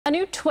A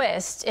new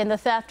twist in the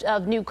theft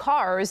of new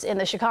cars in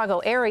the Chicago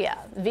area.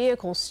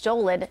 Vehicles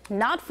stolen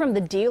not from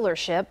the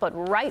dealership, but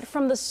right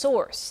from the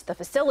source, the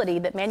facility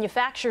that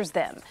manufactures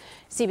them.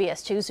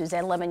 CBS 2's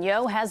Suzanne Le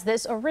Mignot has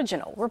this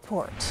original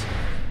report.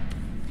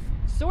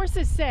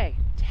 Sources say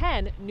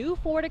 10 new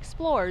Ford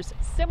Explorers,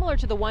 similar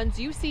to the ones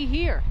you see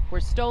here,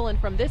 were stolen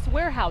from this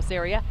warehouse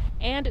area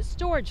and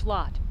storage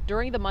lot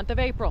during the month of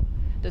April.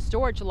 The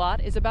storage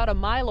lot is about a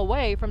mile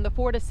away from the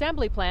Ford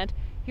assembly plant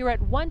here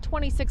at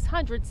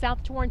 12600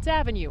 South Torrance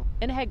Avenue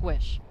in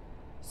Hegewisch.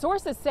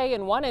 Sources say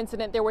in one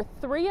incident there were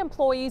 3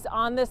 employees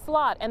on this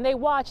lot, and they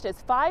watched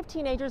as 5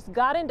 teenagers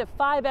got into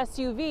 5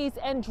 SUVs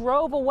and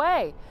drove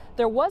away.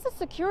 There was a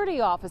security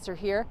officer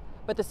here,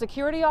 but the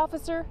security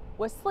officer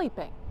was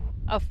sleeping.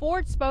 A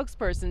Ford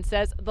spokesperson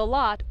says the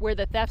lot where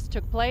the thefts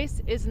took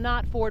place is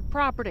not Ford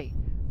property.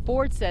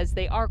 Ford says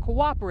they are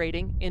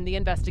cooperating in the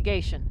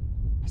investigation.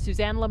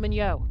 Suzanne Le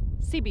Mignot,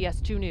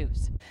 CBS 2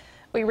 News.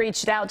 We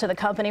reached out to the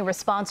company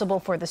responsible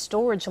for the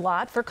storage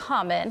lot for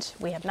comment.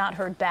 We have not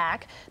heard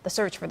back. The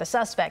search for the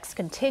suspects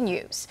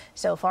continues.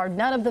 So far,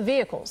 none of the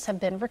vehicles have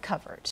been recovered.